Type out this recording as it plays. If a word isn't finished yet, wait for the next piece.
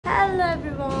Hello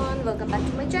everyone, welcome back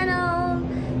to my channel.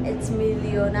 It's me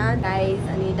Leona guys,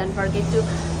 and don't forget to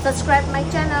subscribe my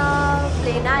channel.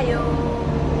 Play nayo.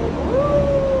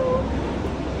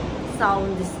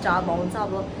 Sound disturb आउँछ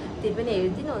अब त्यही पनि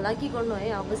हेर्दिनु होला के गर्नु है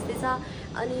अब यस्तै छ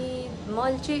अनि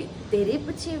मैले चाहिँ धेरै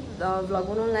पछि भ्लग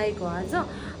बनाउन लागेको आज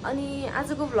अनि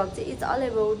आजको भ्लग चाहिँ इट्स अल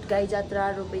अबाउट गाई जात्रा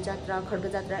रोपे जात्रा खड्ग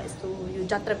जात्रा यस्तो यो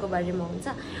जात्राको बारेमा हुन्छ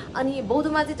अनि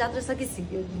बौद्धमा चाहिँ जात्रा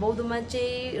सकिसक्यो बौद्धमा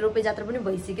चाहिँ रोपे जात्रा पनि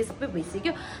भइसक्यो सबै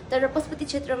भइसक्यो तर पशुपति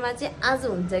क्षेत्रमा चाहिँ आज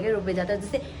हुन्छ के रोपे जात्रा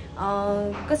जस्तै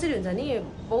कसरी हुन्छ नि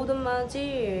बौद्धमा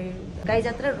चाहिँ गाई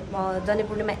जात्रा जने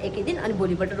पूर्णिमा एकै दिन अनि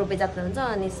भोलिपल्ट रोपे जात्रा हुन्छ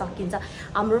अनि सकिन्छ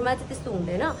हाम्रोमा चाहिँ त्यस्तो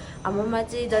हुँदैन हाम्रोमा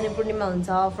चाहिँ जने पूर्णिमा हुन्छ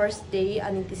फर्स्ट डे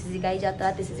अनि त्यसपछि गाई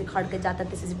जात्रा त्यसपछि खड्के जात्रा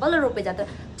त्यसपछि बल्ल रोपे जात्रा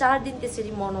 4 दिन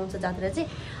त्यसरी मनाउँछ जात्रा चाहिँ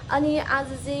अनि आज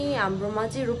चाहिँ हाम्रोमा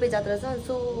चाहिँ रोपे जात्रा छ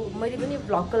सो मैले पनि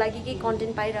भ्लगको लागि केही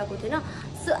कन्टेन्ट पाइरहेको थिएन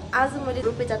सो आज मैले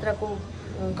रोपे जात्राको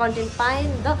कन्टेन्ट पाएँ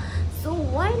नि त सो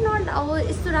वाइ नट अब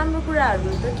यस्तो राम्रो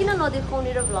कुराहरू त किन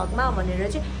नदेखाउने र भ्लगमा भनेर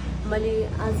चाहिँ मैले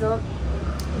आज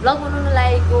भ्लग बनाउन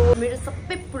लागेको मेरो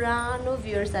सबै पुरानो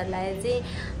भ्युअर्सहरूलाई चाहिँ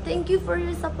thank you for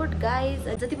your support guys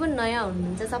जति पनि नयाँ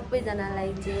हुनुहुन्छ सबैजनालाई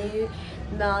चाहिँ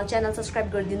च्यानल सब्सक्राइब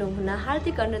गरिदिनु हुन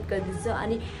हार्दिक अनुरोध गर्दछु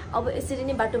अनि अब यसरी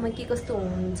नै बाटोमा के कस्तो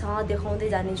हुन्छ देखाउँदै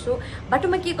जानेछु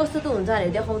बाटोमा के कस्तो त हुन्छ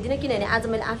भनेर देखाउँदिनँ किनभने आज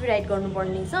मैले आफै राइड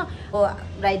गर्नुपर्ने छ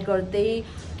राइड गर्दै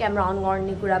क्यामेरा अन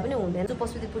गर्ने कुरा पनि हुँदैन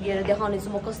पशुपति पुगेर देखाउनेछु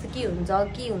म कस्तो के हुन्छ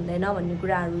के हुँदैन भन्ने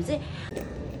कुराहरू चाहिँ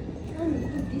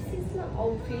दिस इज द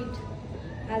आउटफिट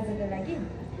आजको लागि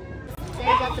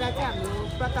गाई जात्रा चाहिँ हाम्रो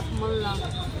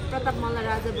प्रताप मल्ल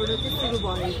राजाबाट चाहिँ सुरु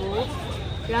भएको हो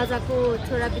राजाको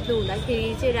छोरा बित्नु हुँदाखेरि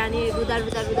चाहिँ रानी रुदा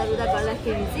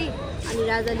गर्दाखेरि चाहिँ अनि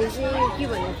राजाले चाहिँ के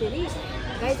भन्दाखेरि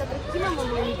गाई जात्रा किन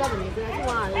मनाउने त भन्ने कुरा चाहिँ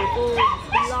उहाँहरूको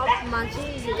लभमा चाहिँ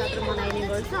यो जात्रा मनाइने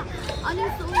गर्छ अनि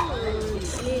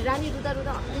अनि रानी रुदा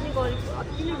अति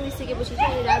नै रोइसकेपछि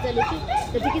चाहिँ अनि राजाले चाहिँ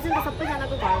ठिकै छ नि त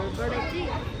सबैजनाको घरबाट चाहिँ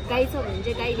गाई छ भने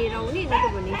चाहिँ गाई लिएर आउने नत्र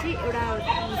भने चाहिँ एउटा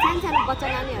सानो बच्चा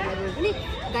नानीहरूलाई पनि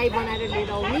गाई बनाएर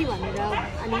लिएर आउने भनेर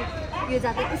अनि यो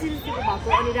जात्रा त्यसरी सुरु भएको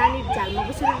अनि रानी झालमा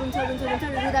बसेर रुन्छ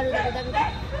रुदा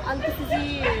अनि त्यसपछि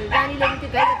रानीले पनि त्यो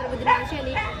गाई जात्राको दिन आउँछ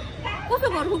अनि कस्तो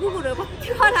घरको कुकुरहरू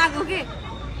कति घर आएको के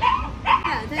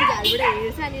झालबाट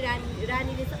हेर्छ अनि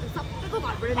रानीले सबैको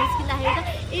घरबाट निस्किँदाखेरि त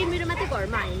ए मेरो मात्रै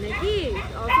घरमा होइन कि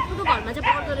सबैको घरमा चाहिँ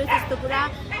पर्दो रहेछ त्यस्तो कुरा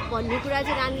भन्ने कुरा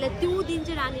चाहिँ रानीलाई त्यो दिन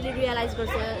चाहिँ रानीले रियलाइज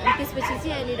गर्छ अनि त्यसपछि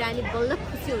चाहिँ अनि रानी बल्ल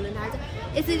खुसी हुन थाल्छ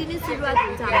यसरी नै सुरुवात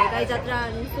हुन्छ हाम्रो गाई जात्रा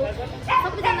अनि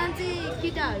सबैजना चाहिँ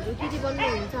केटी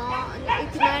बन्नुहुन्छ अनि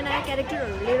यति नयाँ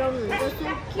क्यारेक्टरहरू लिएर आउनुहुन्छ सो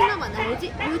किन भन्दाखेरि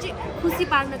चाहिँ यो चाहिँ खुसी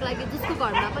पार्नको लागि जसको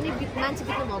घरमा पनि मान्छे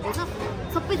बित्नु भएको छ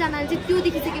सबैजनाले चाहिँ त्यो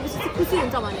देखिसकेपछि चाहिँ खुसी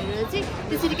हुन्छ भनेर चाहिँ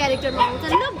त्यसरी क्यारेक्टरमा आउँछ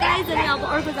ल गाइज अनि अब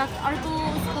अर्को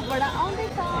स्कोपबाट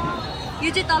आउँदैछ यो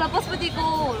चाहिँ तल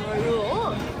पशुपतिकोहरू हो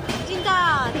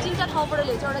तिनवटा ठाउँबाट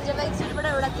ल्याउँछ एउटा जग्गा एक्सिडबाट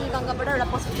एउटा तिलगङ्गाबाट एउटा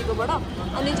पशुपतिकोबाट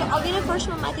अनि चाहिँ अघि नै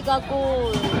फर्स्टमा माथि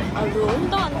गएकोहरू हो नि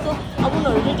त अन्त अब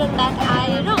उनीहरू रिटर्न ब्याक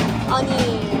आएर अनि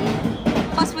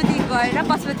पशुपति गएर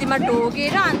पशुपतिमा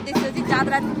ढोगेर अनि त्यसपछि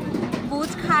जात्रा भोज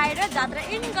खाएर जात्रा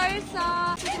एन्ड गर्छ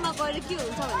पशुपतिमा गएर के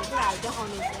हुन्छ भन्ने कुराहरू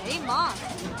देखाउने छ है म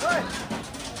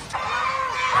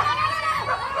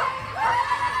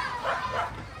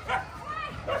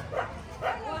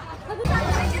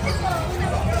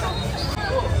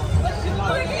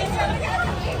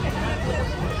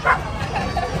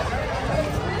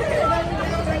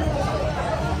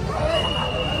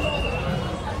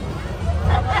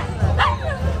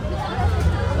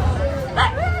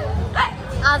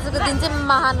आजको दिन चाहिँ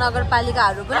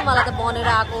महानगरपालिकाहरू पनि मलाई त बनेर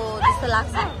आएको जस्तो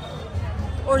लाग्छ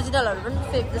ओरिजिनलहरू पनि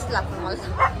फेक जस्तो लाग्छ मलाई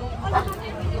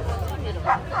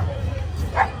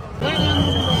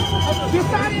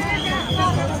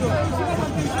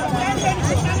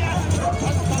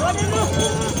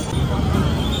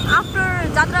आफ्टर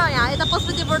जात्रा यहाँ यता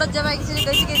पशुपतिबाट जब एकचोटि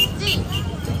गइसकेपछि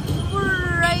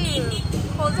पुरै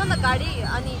खोल्छ नि त गाडी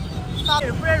अनि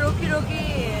सबहरू पुरै रोकी के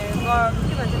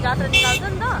भन्छ जात्रा निकाल्छ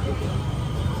नि त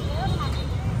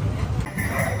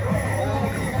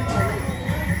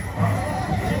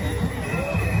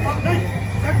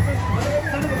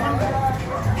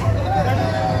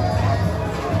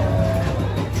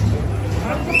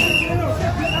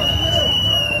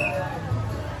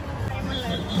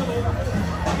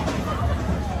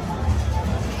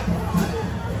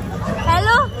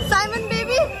हेलो साइमन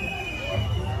बेबी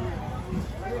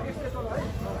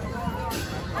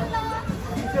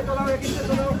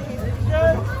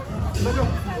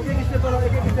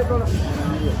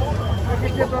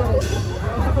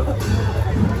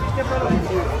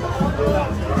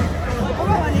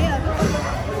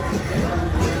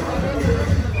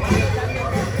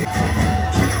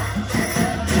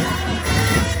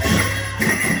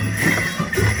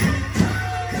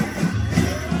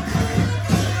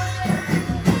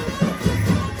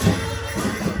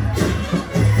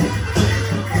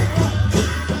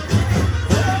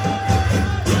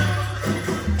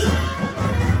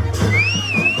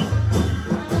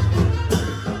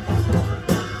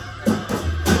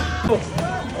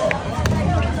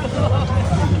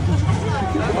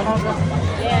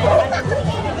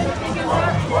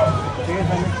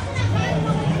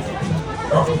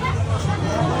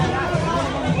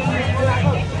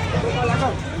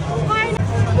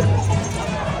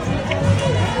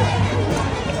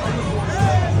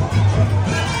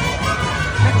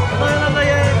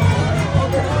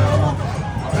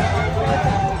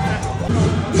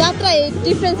तपाईलाई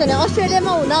डिफरेन्स हैन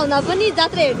अस्ट्रेलियामा हुँदा हुँदा पनि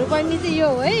जात्रा हेर्नु पर्ने चाहिँ यो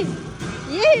हो है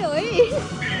यही हो है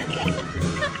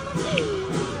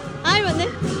आइ भन्ने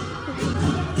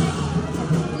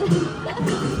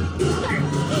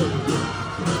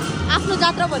आफ्नो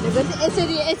जात्रा भनेको चाहिँ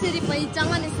यसरी यसरी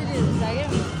पहिचान यसरी हुन्छ क्या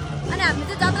अनि हामी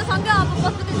चाहिँ जात्रा सँगै अब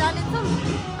पशुपति जानेछौँ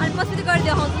अनि पशुपति गएर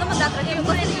देखाउँछु ल म जात्रा के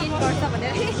कसरी हिट गर्छ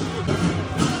भनेर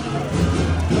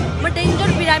म डेन्जर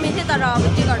बिरामी थिएँ तर अब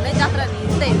के गर्नु है जात्रा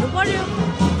हिँड्नु त हेर्नु पर्यो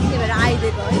त्यही भएर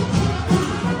आइदिएको है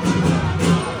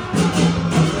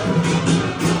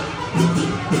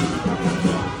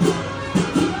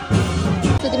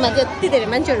सुतिमा चाहिँ यति धेरै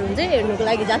मान्छेहरू हुन्छ हेर्नुको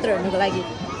लागि जात्रा हेर्नुको लागि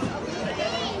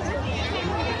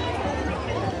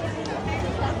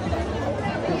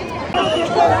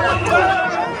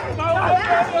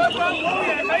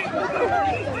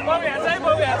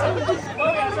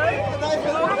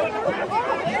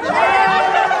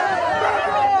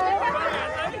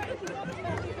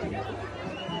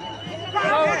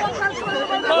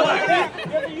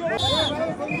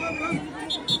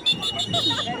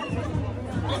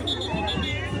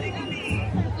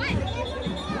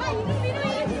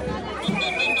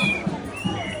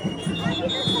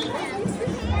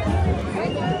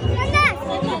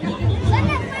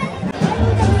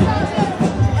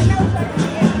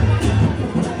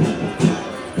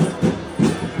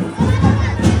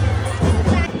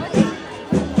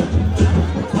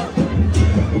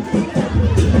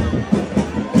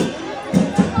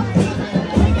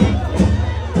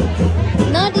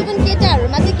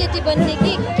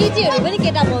केटीहरू पनि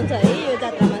केटा पाउँछ है यो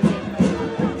जात्रामा चाहिँ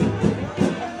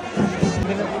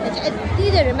यति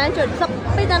धेरै मान्छेहरू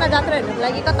सबैजना जात्रा हेर्नुको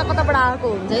लागि कता कताबाट आएको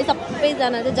हुन्छ है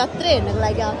सबैजना चाहिँ जात्रा हेर्नुको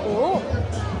लागि आएको हो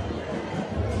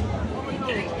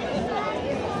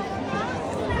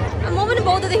म पनि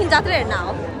बौद्धदेखि जात्रा हेर्न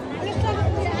आऊ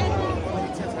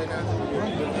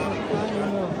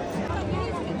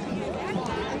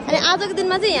अनि आजको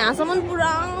दिनमा चाहिँ यहाँसम्म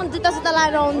पुरा जुत्ता सुत्ता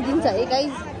लगाएर आउनु दिन्छ है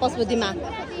गाइस पशुपतिमा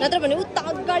नत्र भने उता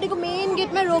गाडीको मेन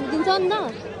गेटमै रोकिदिन्छ नि त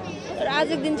तर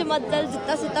आजको दिन चाहिँ मजाले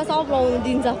जुत्ता सुत्ता सब लाउनु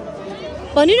दिन्छ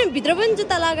भनि न भित्र पनि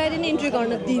जुत्ता लगाएर नै इन्ट्री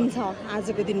गर्न दिन्छ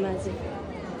आजको दिनमा चाहिँ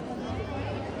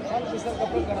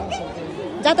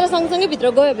जात्रा सँगसँगै भित्र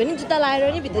गयो भने जुत्ता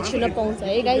लगाएर नै भित्र छिर्न पाउँछ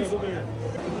है गाइस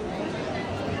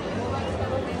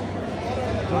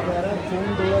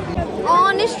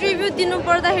अनेस्ट रिभ्यू दिनु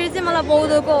पर्दाखेरि चाहिँ मलाई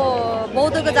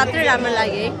बौद्धको जात्रै राम्रो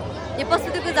लाग्यो है यो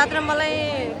पशुपतिको जात्रा मलाई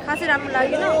खासै राम्रो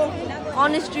लागेन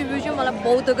अनेस्ट रिभ्यू चाहिँ मलाई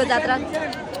बौद्धको जात्रा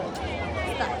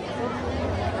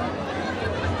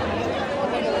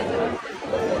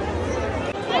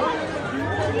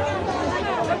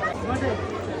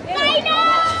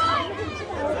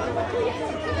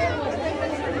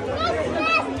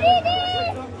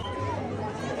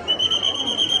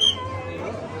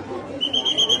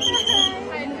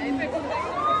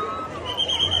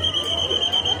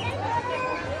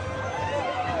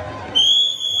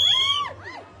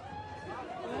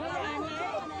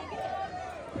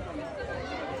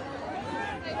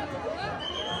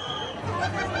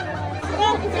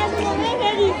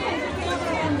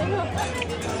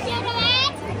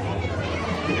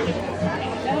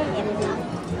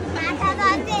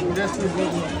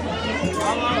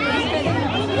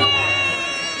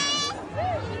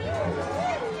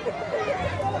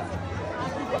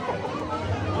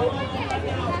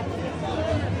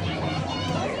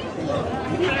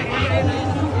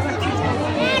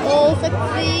Oh,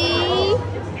 sexy.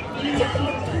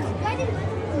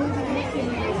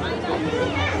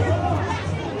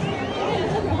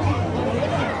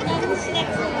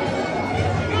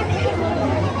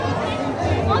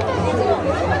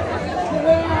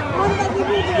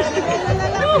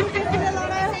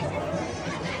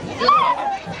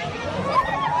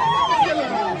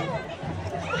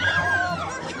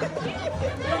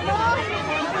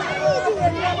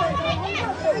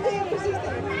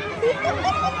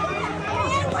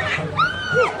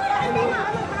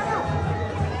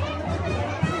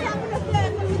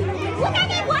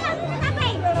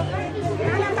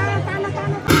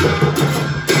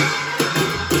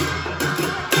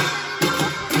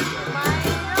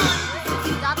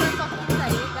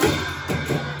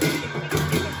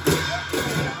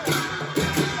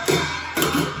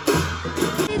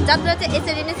 जात्रा चाहिँ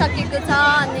यसरी नै सकिएको छ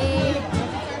अनि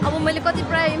अब मैले कति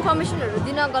प्राय इन्फर्मेसनहरू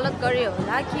दिन गलत गरेँ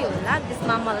होला के होला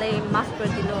त्यसमा मलाई माफ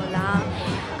गरिदिनु होला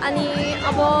अनि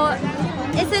अब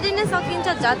यसरी नै सकिन्छ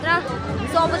जात्रा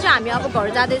सो अब चाहिँ हामी अब घर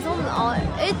जाँदैछौँ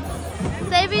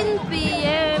 7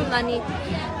 PM अनि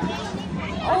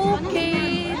okay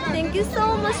thank you so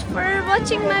much for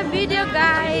watching my video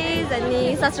guys अनि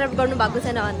सब्सक्राइब गर्नु भएको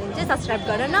छैन भने चाहिँ सब्सक्राइब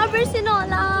गर्न नबिर्सिनु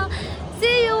होला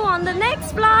See you on the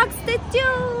next vlog. Stay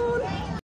tuned.